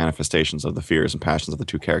 fantastic manifestations of the fears and passions of the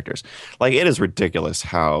 2 characters. Like, it is ridiculous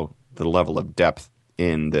how the level of depth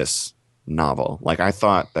in this novel. Like, I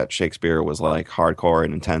thought that Shakespeare was like hardcore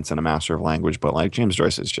and intense and a master of language, but like James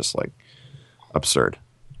Joyce is just like absurd.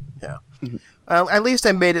 Yeah. At least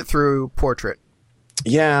I made it through Portrait.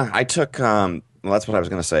 Yeah, I took. Well, that's what I was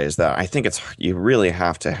going to say, is that I think you really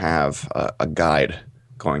have to have a guide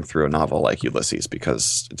going through a novel like Ulysses,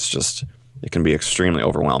 because it can be extremely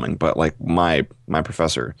overwhelming. But like my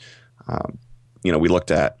professor, we looked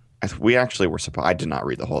at, we actually were supposed, I did not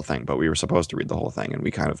read the whole thing, but we were supposed to read the whole thing. And we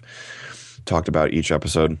kind of talked about each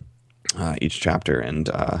episode, each chapter. And,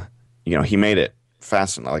 he made it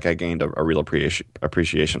fascinating. Like, I gained a real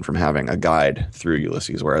appreciation from having a guide through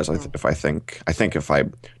Ulysses. Whereas if I think if I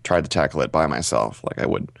tried to tackle it by myself, like, I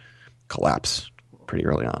would collapse pretty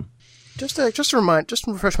early on. Just to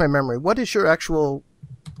refresh my memory, what is your actual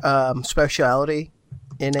specialty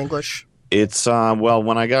in English? It's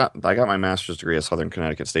when I got my master's degree at Southern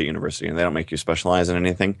Connecticut State University, and they don't make you specialize in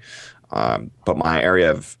anything. but my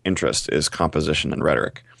area of interest is composition and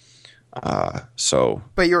rhetoric. So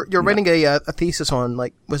But you're writing a thesis on,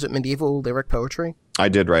 like, was it medieval lyric poetry? I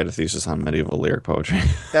did write a thesis on medieval lyric poetry.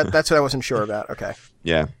 That's what I wasn't sure about. Okay.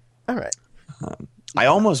 Yeah. All right. I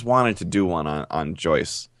almost wanted to do one on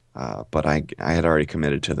Joyce, but I had already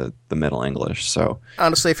committed to the Middle English. So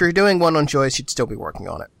Honestly, if you're doing one on Joyce, you'd still be working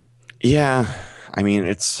on it. yeah, I mean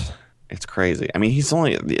it's crazy. I mean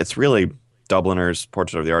it's really Dubliner's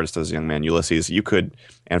Portrait of the Artist as a Young Man, Ulysses. You could,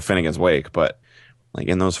 and Finnegan's Wake, but like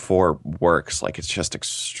in those 4 works, like it's just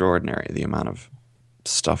extraordinary the amount of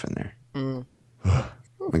stuff in there. I'm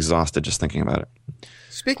exhausted just thinking about it.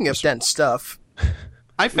 Speaking of dense stuff,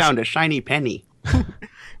 I found a shiny penny.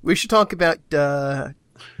 we should talk about.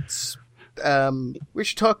 Speaking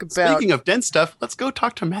of dense stuff, let's go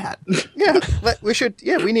talk to Matt. Yeah, we should.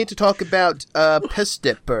 Yeah, we need to talk about Piss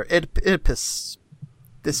Dipper. Oedipus.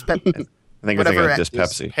 I think you're Whatever thinking of just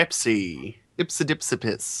Pepsi. Pepsi.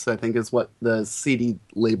 Ipsodipsipus, I think is what the CD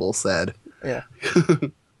label said. Yeah.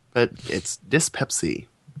 But it's Dyspepsy,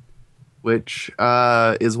 which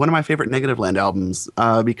is one of my favorite Negativland albums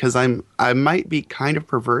because I might be kind of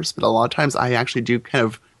perverse, but a lot of times I actually do kind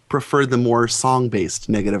of prefer the more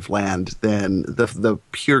song-based Negativland than the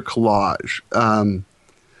pure collage.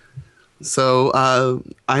 So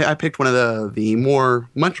I picked one of the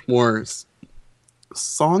much more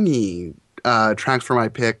songy tracks for my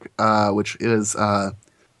pick, which is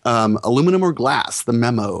Aluminum or Glass, the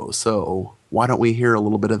Memo. So why don't we hear a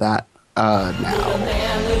little bit of that now?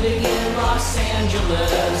 Man living in Los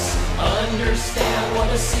Angeles, understand what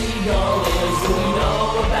a seagull is. Do we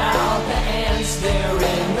know about the ants there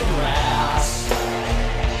in the grass?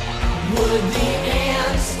 Would the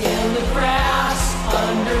ants in the grass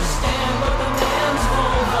understand what the man's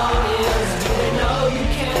Volvo is? Do they know you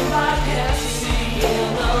can buy Pepsi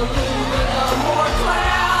in aluminum or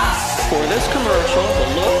glass? For this commercial, the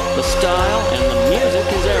look, the style, and the music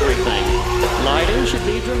is everything. Lighting should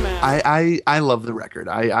be dramatic. I love the record.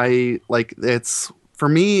 I like it's for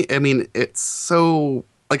me. I mean, it's so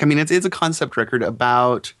like I mean, it's a concept record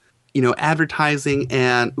about advertising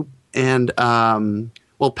and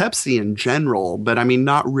well, Pepsi in general, but I mean,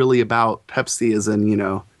 not really about Pepsi as in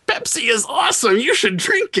Pepsi is awesome. You should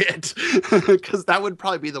drink it because that would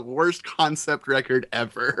probably be the worst concept record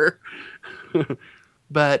ever.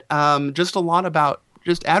 But just a lot about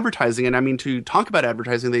just advertising, and I mean to talk about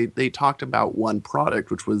advertising, they talked about one product,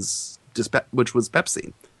 which was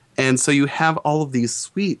Pepsi, and so you have all of these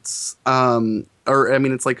sweets, or I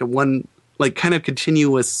mean it's like one kind of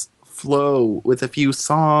continuous flow with a few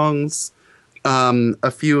songs, a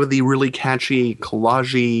few of the really catchy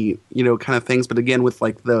collagey kind of things, but again with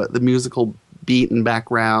like the musical beat and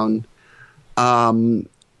background, and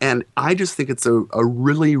I just think it's a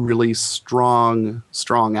really really strong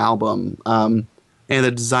album. And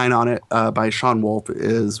the design on it by Sean Wolf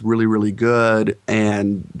is really, really good.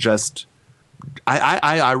 And just,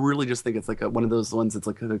 I really just think it's like one of those ones that's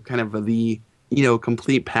like a kind of the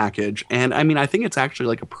complete package. And I mean, I think it's actually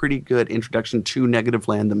like a pretty good introduction to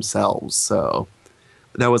Negativland themselves. So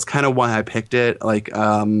that was kind of why I picked it. Like,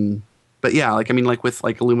 but yeah, like I mean, like with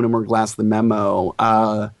like Aluminum or Glass, the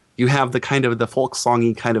Memo, you have the kind of the folk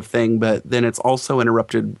songy kind of thing, but then it's also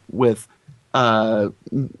interrupted with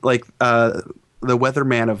the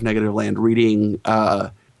weatherman of Negativland reading an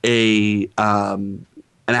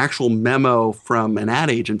actual memo from an ad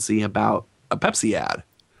agency about a Pepsi ad.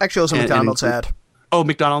 Actually, it was a McDonald's ad. Oh,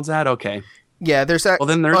 McDonald's ad? Okay. Yeah, there's that. Well,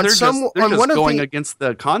 then they're just going against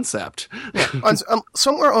the concept. Yeah,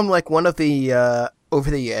 somewhere on like one of the Over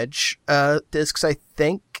the Edge discs, I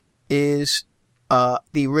think, is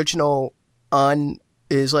the original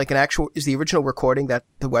is the original recording that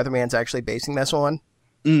the weatherman's actually basing this on.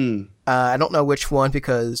 I don't know which one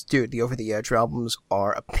because, dude, the Over the Edge albums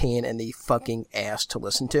are a pain in the fucking ass to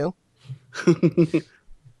listen to.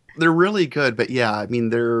 They're really good, but yeah, I mean,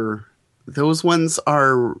 those ones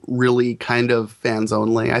are really kind of fans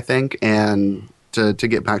only, I think, and to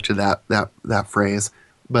get back to that phrase.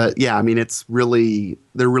 But yeah, I mean,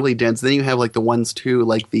 they're really dense. Then you have like the ones too,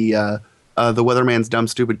 like the Weatherman's Dumb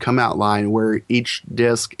Stupid Come Out line, where each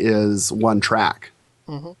disc is one track.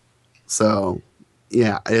 Mm-hmm. So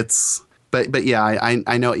yeah, but yeah,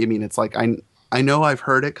 I know what you mean. It's like I know I've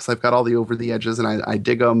heard it because I've got all the Over the Edges and I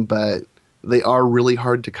dig them, but they are really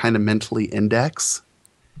hard to kind of mentally index,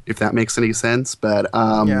 if that makes any sense. But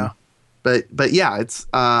yeah. But yeah, it's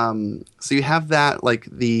so you have that like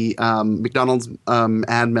the McDonald's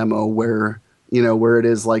ad memo where it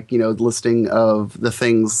is like the listing of the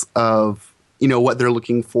things of what they're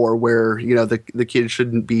looking for, where the kid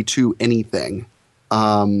shouldn't be to anything.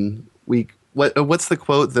 what's the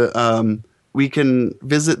quote? We can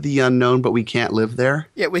visit the unknown, but we can't live there.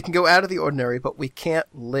 Yeah, we can go out of the ordinary, but we can't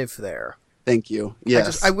live there. Thank you.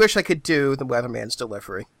 Yes. I wish I could do the Weatherman's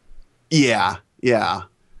delivery. Yeah.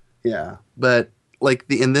 But like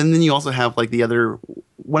and then you also have like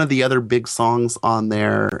one of the other big songs on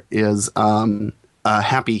there is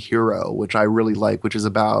Happy Hero, which I really like, which is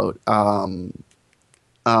about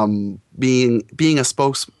being a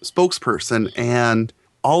spokesperson and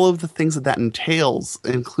all of the things that entails,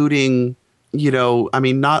 including,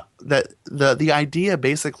 not that the idea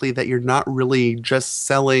basically that you're not really just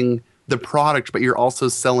selling the product, but you're also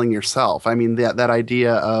selling yourself. I mean, that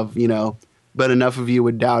idea of, but enough of you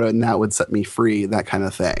would doubt it and that would set me free, that kind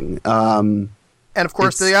of thing. And of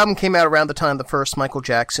course, the album came out around the time the first Michael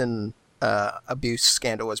Jackson abuse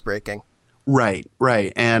scandal was breaking. Right.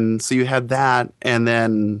 And so you had that, and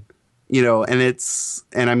then, as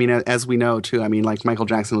we know too, I mean, like Michael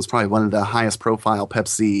Jackson was probably one of the highest profile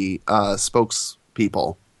Pepsi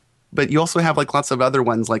spokespeople. But you also have like lots of other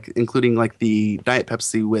ones, like including like the Diet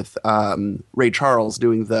Pepsi with Ray Charles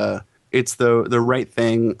doing the right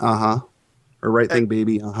thing, or right thing,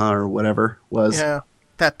 baby, or whatever was. Yeah,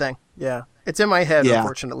 that thing. Yeah, it's in my head,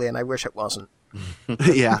 unfortunately, and I wish it wasn't.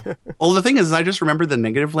 Yeah. Well, the thing is, I just remember the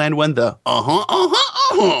Negativland one, the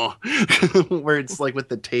where it's like with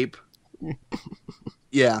the tape.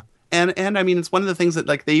 Yeah, and I mean, it's one of the things that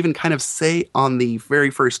like they even kind of say on the very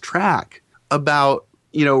first track about,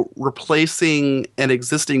 replacing an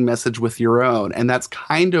existing message with your own. And that's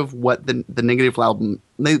kind of what the Negativland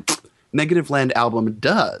album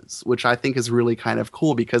does, which I think is really kind of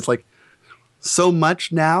cool because like so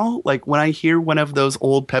much now, like when I hear one of those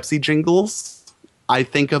old Pepsi jingles, I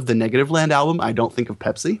think of the Negativland album. I don't think of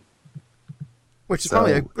Pepsi. Which is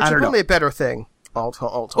probably a better thing. All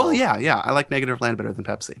told. Well, yeah. I like Negativland better than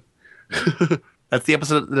Pepsi. That's the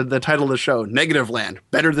episode, the title of the show, Negativland,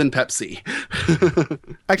 better than Pepsi.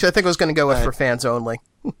 Actually, I think I was going to go with for fans only.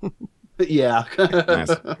 Yeah. Nice.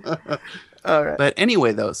 All right. But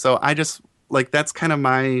anyway, though, so I just, like, that's kind of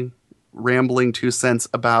my rambling 2 cents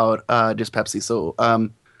about just Pepsi. So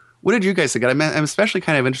what did you guys think? I'm especially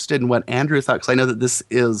kind of interested in what Andrew thought, because I know that this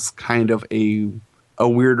is kind of a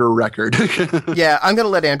weirder record. Yeah, I'm going to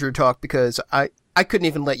let Andrew talk because I couldn't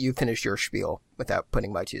even let you finish your spiel without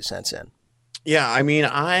putting my 2 cents in. Yeah, I mean,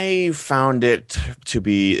 I found it to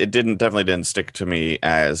be, definitely didn't stick to me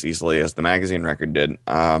as easily as the magazine record did.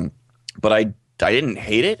 But I didn't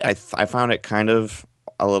hate it. I found it kind of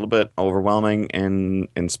a little bit overwhelming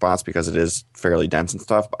in spots because it is fairly dense and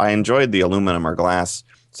stuff. I enjoyed the aluminum or glass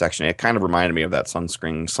section. It kind of reminded me of that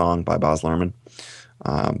Sunscreen song by Baz Luhrmann.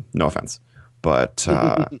 No offense, but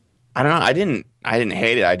I don't know. I didn't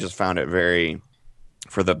hate it. I just found it very,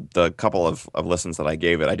 for the couple of listens that I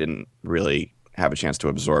gave it, I didn't really have a chance to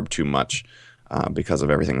absorb too much because of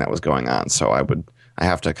everything that was going on. So I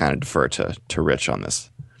have to kind of defer to Rich on this.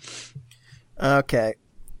 Okay.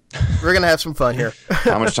 We're going to have some fun here.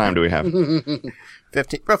 How much time do we have?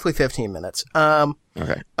 Roughly 15 minutes.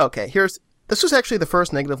 Okay. This was actually the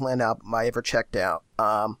first Negativland album I ever checked out.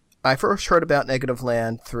 I first heard about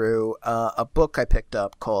Negativland through a book I picked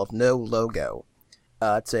up called No Logo.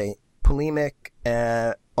 It's a polemic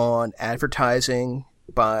on advertising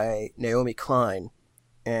by Naomi Klein,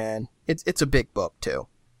 and it's a big book too.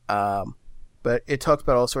 But it talks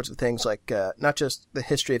about all sorts of things like not just the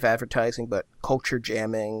history of advertising, but culture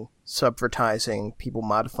jamming, subvertising, people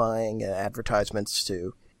modifying advertisements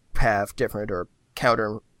to have different or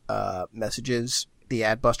counter messages. The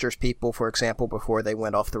Adbusters people, for example, before they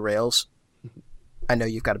went off the rails. I know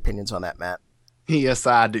you've got opinions on that, Matt. Yes,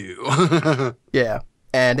 I do. Yeah.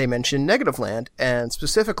 And they mentioned Negativland, and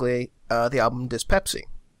specifically the album Dyspepsy.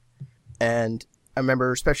 And I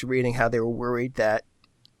remember especially reading how they were worried that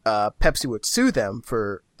Pepsi would sue them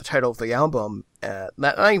for the title of the album,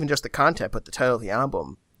 not even just the content, but the title of the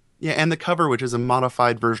album. Yeah, and the cover, which is a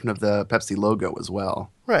modified version of the Pepsi logo as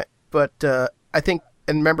well. Right. But I think,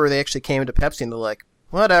 and remember they actually came into Pepsi and they're like,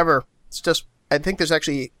 whatever, it's just, I think there's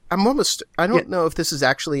actually, I don't know if this is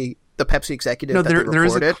actually the Pepsi executive that they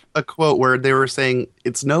recorded. There is a quote where they were saying,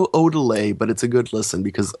 it's no Odelay, but it's a good listen,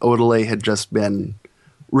 because Odelay had just been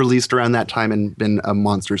released around that time and been a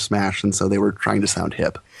monster smash, and so they were trying to sound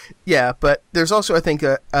hip. Yeah, but there's also, I think,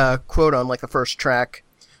 a quote on like the first track.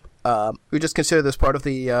 We just consider this part of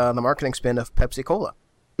the marketing spin of Pepsi Cola.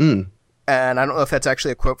 Mm. And I don't know if that's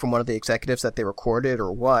actually a quote from one of the executives that they recorded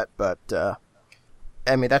or what, but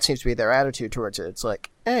I mean, that seems to be their attitude towards it. It's like,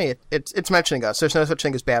 hey, it's mentioning us. There's no such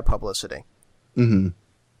thing as bad publicity. Mm-hmm.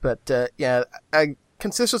 But yeah, I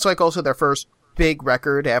consider it's like also their first big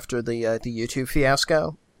record after the YouTube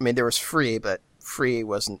fiasco. I mean, there was Free, but Free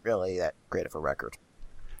wasn't really that great of a record.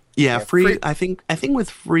 Yeah, Yeah, Free. Free- I think with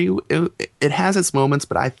Free, it has its moments,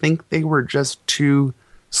 but I think they were just too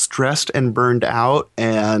stressed and burned out,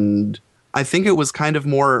 and I think it was kind of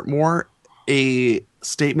more a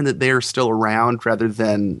statement that they are still around rather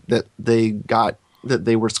than that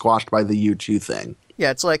they were squashed by the U2 thing.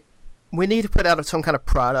 Yeah, it's like we need to put out some kind of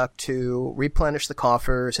product to replenish the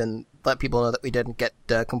coffers and let people know that we didn't get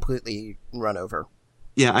completely run over.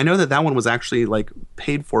 Yeah, I know that one was actually like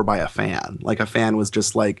paid for by a fan. Like a fan was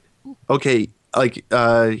just like, okay, like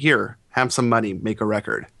here, have some money, make a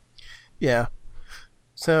record. Yeah.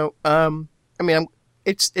 So, I mean,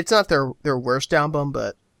 it's not their worst album,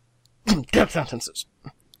 but Death Sentences.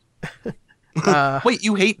 Wait,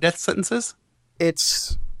 you hate Death Sentences?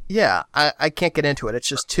 It's I can't get into it. It's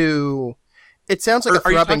just too. It sounds like Are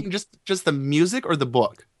a you throbbing. talking just the music or the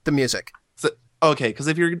book? The music. So, okay, because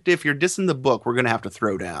if you're dissing the book, we're gonna have to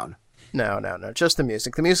throw down. No, just the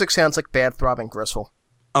music. The music sounds like bad throbbing gristle.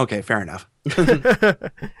 Okay, fair enough.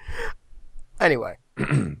 Anyway,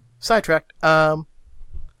 sidetracked.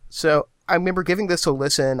 So I remember giving this a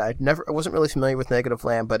listen. I wasn't really familiar with Negative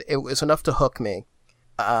Land, but it was enough to hook me.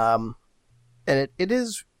 And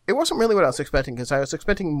it wasn't really what I was expecting, because I was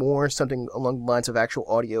expecting more something along the lines of actual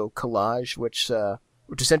audio collage, which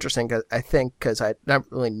is interesting. I think because I don't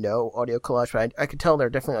really know audio collage, but I could tell they're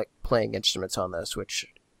definitely like playing instruments on this, which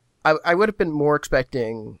I would have been more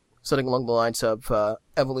expecting something along the lines of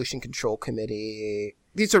Evolution Control Committee.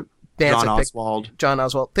 These are bands John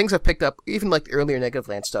Oswald. Things I've picked up, even like the earlier Negative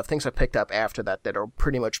Land stuff, things I've picked up after that are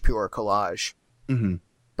pretty much pure collage. Mm-hmm.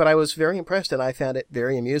 But I was very impressed, and I found it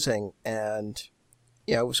very amusing, and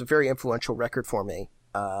it was a very influential record for me.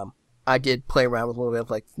 I did play around with a little bit of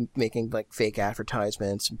like making like fake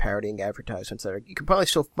advertisements and parodying advertisements that you can probably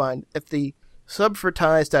still find. If the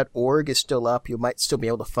subvertise.org is still up, you might still be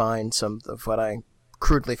able to find some of what I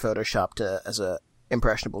crudely photoshopped as a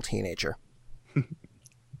impressionable teenager.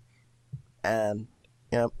 And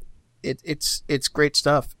it's great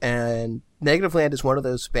stuff. And Negative Land is one of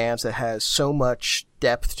those bands that has so much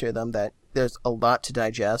depth to them that there's a lot to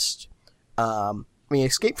digest. I mean,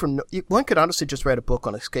 one could honestly just write a book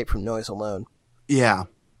on Escape from Noise alone. Yeah.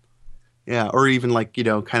 Yeah, or even like,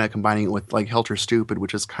 kind of combining it with like Helter Stupid,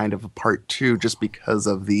 which is kind of a part two just because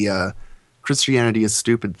of the Christianity is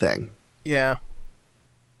Stupid thing. Yeah.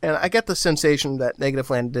 And I get the sensation that Negative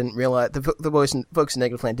Land didn't realize, the folks in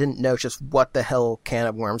Negative Land didn't know just what the hell can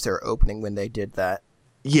of worms they were opening when they did that.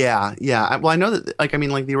 Yeah. Well, I know that, like, I mean,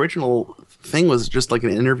 like the original thing was just like an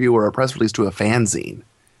interview or a press release to a fanzine.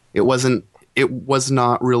 It was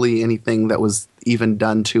not really anything that was even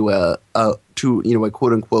done to a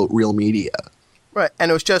quote unquote real media. Right. And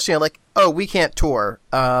it was just, we can't tour,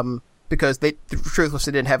 because the truth was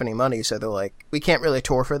they didn't have any money. So they're like, we can't really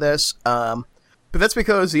tour for this. But that's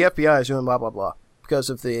because the FBI is doing blah, blah, blah. Because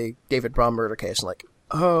of the David Braun murder case.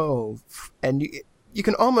 And and you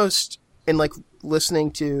can almost, in like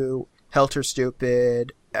listening to Helter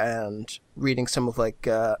Stupid and reading some of like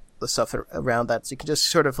the stuff around that, so you can just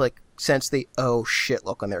sort of like sense the oh shit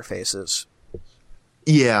look on their faces.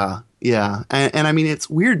 Yeah. And I mean, it's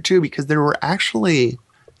weird too, because there were actually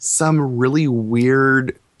some really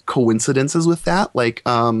weird coincidences with that. Like,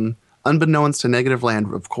 unbeknownst to Negative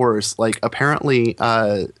Land, of course, like apparently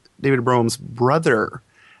David Broham's brother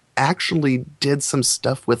actually did some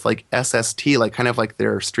stuff with like SST, like kind of like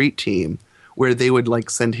their street team, where they would like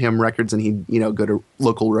send him records and he'd, go to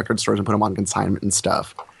local record stores and put them on consignment and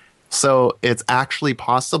stuff. So it's actually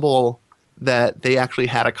possible that they actually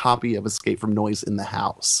had a copy of Escape from Noise in the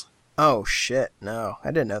house. Oh shit. No, I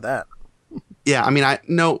didn't know that. Yeah. I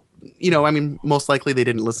mean, most likely they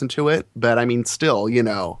didn't listen to it, but I mean, still,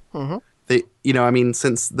 Mm-hmm. they, I mean,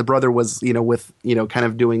 since the brother was, with, kind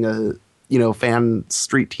of doing a, fan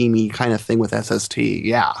street teamy kind of thing with SST.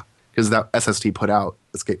 Yeah. Because that SST put out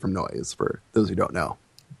Escape from Noise, for those who don't know.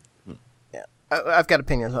 Yeah. I've got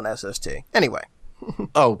opinions on SST. Anyway.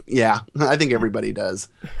 Oh, yeah. I think everybody does.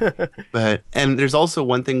 And there's also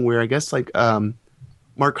one thing where I guess like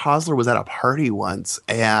Mark Hosler was at a party once,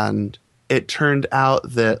 and it turned out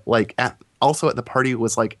that like also at the party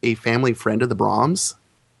was like a family friend of the Brahms.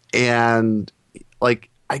 And like,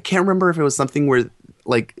 I can't remember if it was something where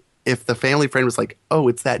like, if the family friend was like, oh,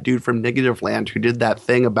 it's that dude from Negative Land who did that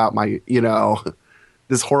thing about my,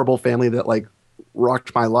 this horrible family that like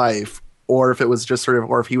rocked my life. Or if it was just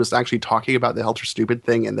or if he was actually talking about the Helter Stupid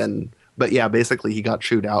thing, but yeah, basically he got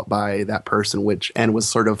chewed out by that person, and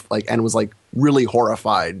was really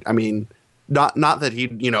horrified. I mean, not that he,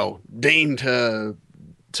 deigned to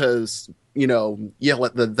yell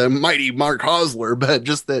at the mighty Mark Hosler, but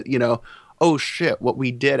just that, oh shit, what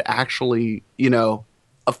we did actually,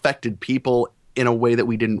 affected people in a way that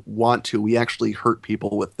we didn't want to. We actually hurt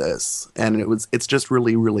people with this. And it's just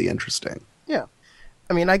really, really interesting. Yeah.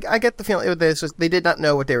 I mean, I get the feeling they did not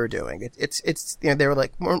know what they were doing. It's they were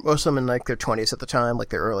like, most of them in like their 20s at the time, like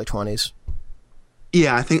their early 20s.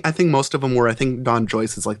 Yeah, I think most of them were. I think Don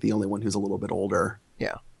Joyce is like the only one who's a little bit older.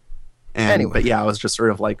 Yeah. But yeah, I was just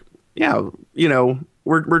sort of like, yeah,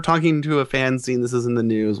 we're talking to a fanzine. This is in the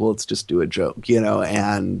news. Well, let's just do a joke,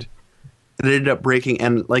 and it ended up breaking.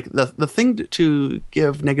 And like the thing to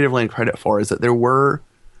give Negativland credit for is that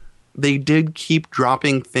they did keep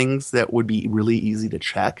dropping things that would be really easy to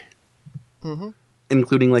check,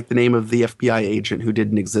 including like the name of the FBI agent who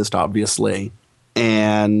didn't exist, obviously,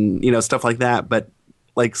 and stuff like that. But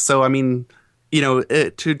like, so I mean, to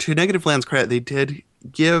Negativland's credit, they did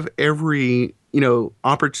give every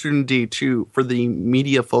opportunity for the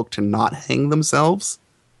media folk to not hang themselves,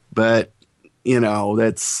 but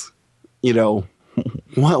that's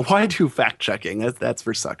why do fact checking? That's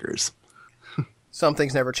for suckers. Some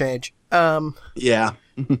things never change. Yeah.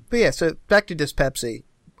 But yeah, so back to Dyspepsy,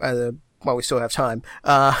 while we still have time.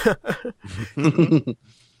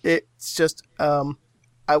 It's just,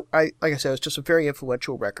 like I said, it's just a very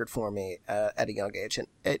influential record for me at a young age. And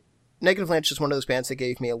Negativland is just one of those bands that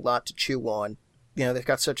gave me a lot to chew on. They've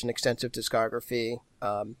got such an extensive discography.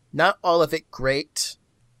 Not all of it great.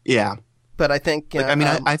 Yeah. But I think,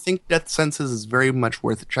 I think Death Senses is very much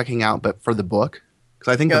worth checking out, but for the book,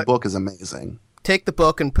 because I think the book is amazing. Take the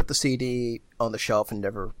book and put the CD on the shelf and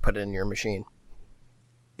never put it in your machine.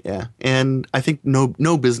 Yeah, and I think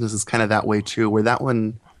No Business is kind of that way too, where that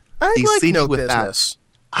one... I like No Business.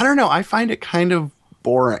 I don't know, I find it kind of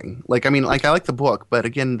boring. Like, I mean, like, I like the book, but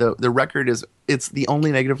again, the record it's the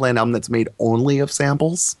only Negativland album that's made only of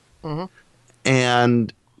samples. Mm-hmm.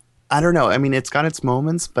 And I don't know, I mean, it's got its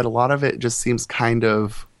moments, but a lot of it just seems kind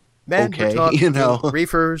of okay,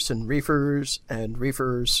 Reefers and Reefers and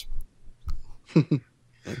Reefers.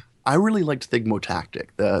 I really liked Thigmotactic,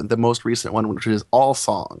 the most recent one, which is all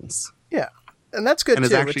songs. Yeah, and that's good, and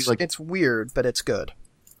too. It's weird, but it's good.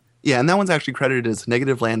 Yeah, and that one's actually credited as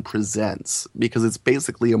Negativland Presents, because it's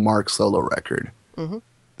basically a Mark solo record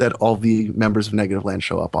that all the members of Negativland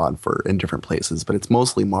show up on in different places, but it's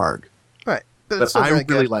mostly Mark. Right. But I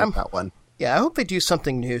really like that one. Yeah, I hope they do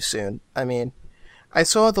something new soon. I mean, I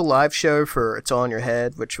saw the live show for It's All in Your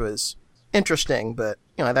Head, which was interesting, but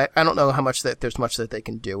I don't know how much there's much that they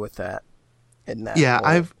can do with that in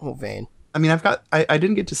that whole vein. I mean, I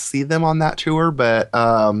didn't get to see them on that tour, but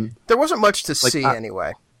there wasn't much to see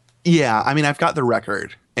anyway. Yeah, I mean, I've got the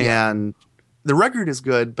record, and the record is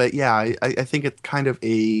good, but yeah, I think it's kind of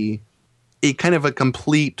a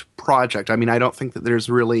complete project. I mean, I don't think that there's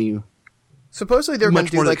really. Supposedly they're going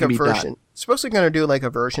to do like a version. Supposedly going to do like a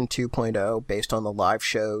version 2.0 based on the live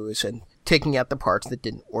shows and taking out the parts that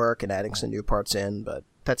didn't work and adding some new parts in, but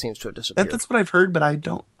that seems to have disappeared. That's what I've heard, but I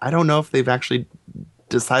don't know if they've actually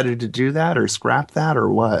decided to do that or scrap that or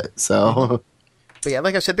what. So, but yeah,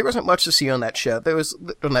 like I said, there wasn't much to see on that show. There was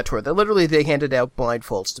on that tour. They handed out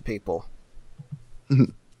blindfolds to people.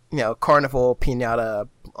 Carnival pinata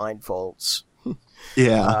blindfolds.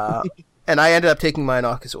 Yeah. And I ended up taking mine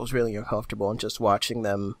off because it was really uncomfortable and just watching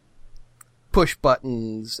them push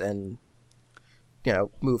buttons and,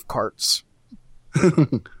 move carts.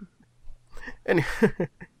 And,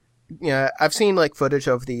 I've seen like footage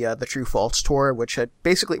of the True False tour, which had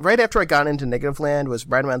basically, right after I got into Negativland, was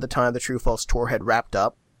right around the time the True False tour had wrapped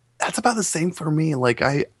up. That's about the same for me. Like,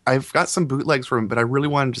 I've got some bootlegs from it, but I really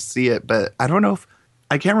wanted to see it. But I don't know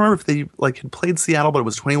I can't remember if they had played Seattle, but it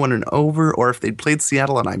was 21 and over, or if they'd played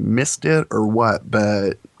Seattle and I missed it, or what.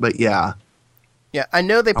 But yeah. Yeah, I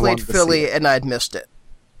know they played Philly and I'd missed it.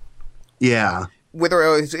 Yeah. Whether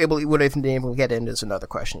I was would have been able to get in is another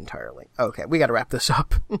question entirely. Okay, we got to wrap this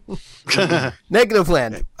up.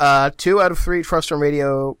 Negativland. 2 out of 3 Trust on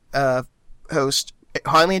Radio host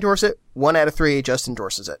highly endorse it. 1 out of 3 just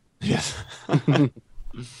endorses it. Yes. And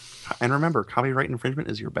remember, copyright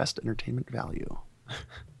infringement is your best entertainment value.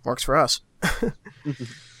 Works for us.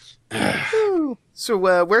 So,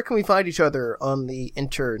 where can we find each other on the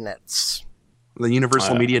internets? The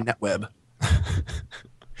Universal Media Netweb.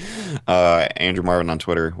 Andrew Marvin on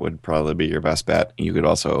Twitter would probably be your best bet. You could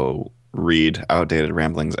also read Outdated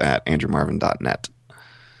Ramblings at andrewmarvin.net.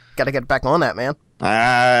 Got to get back on that, man.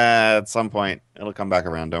 At some point, it'll come back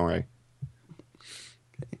around. Don't worry.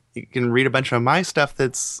 You can read a bunch of my stuff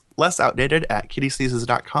that's less outdated at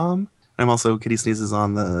kittysneezes.com. I'm also Kitty Sneezes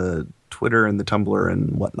on the Twitter and the Tumblr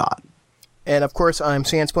and whatnot. And of course, I'm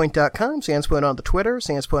Sanspoint.com, Sanspoint on the Twitter,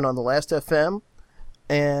 Sanspoint on the Last FM.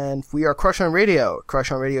 And we are Crush on Radio,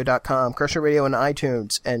 crushonradio.com, Crush on Radio on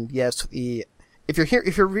iTunes. And yes, if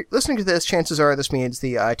you're listening to this, chances are this means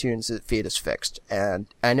the iTunes feed is fixed. And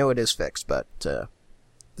I know it is fixed, but this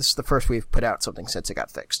is the first we've put out something since it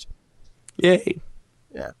got fixed. Yay.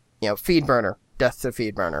 Yeah. Feed burner. Death to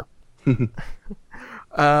feed burner.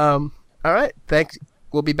 All right. Thanks.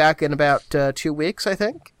 We'll be back in about 2 weeks, I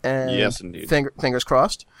think. And yes, indeed. Fingers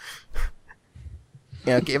crossed.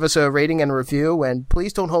 Give us a rating and a review, and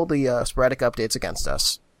please don't hold the sporadic updates against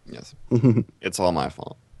us. Yes. It's all my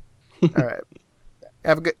fault. All right.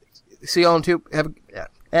 Have a good. See you all in 2.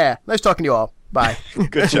 Nice talking to you all. Bye.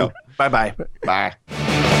 Good show. Bye-bye. Bye.